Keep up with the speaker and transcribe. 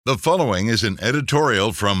The following is an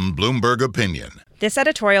editorial from Bloomberg Opinion. This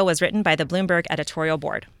editorial was written by the Bloomberg editorial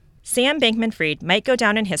board. Sam Bankman-Fried might go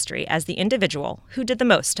down in history as the individual who did the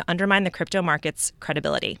most to undermine the crypto market's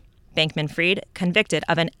credibility. Bankman-Fried, convicted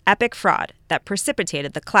of an epic fraud that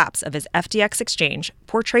precipitated the collapse of his FTX exchange,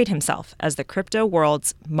 portrayed himself as the crypto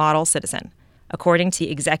world's model citizen. According to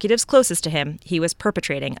executives closest to him, he was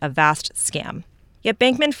perpetrating a vast scam. Yet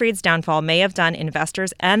Bankman-Fried's downfall may have done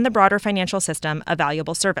investors and the broader financial system a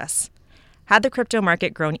valuable service. Had the crypto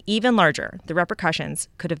market grown even larger, the repercussions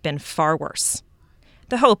could have been far worse.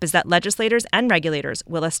 The hope is that legislators and regulators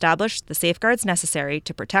will establish the safeguards necessary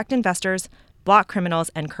to protect investors, block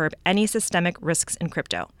criminals, and curb any systemic risks in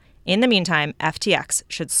crypto. In the meantime, FTX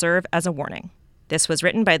should serve as a warning. This was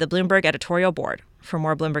written by the Bloomberg editorial board. For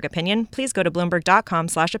more Bloomberg Opinion, please go to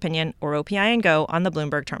Bloomberg.com/opinion or OPI and Go on the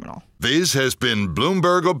Bloomberg terminal. This has been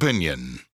Bloomberg Opinion.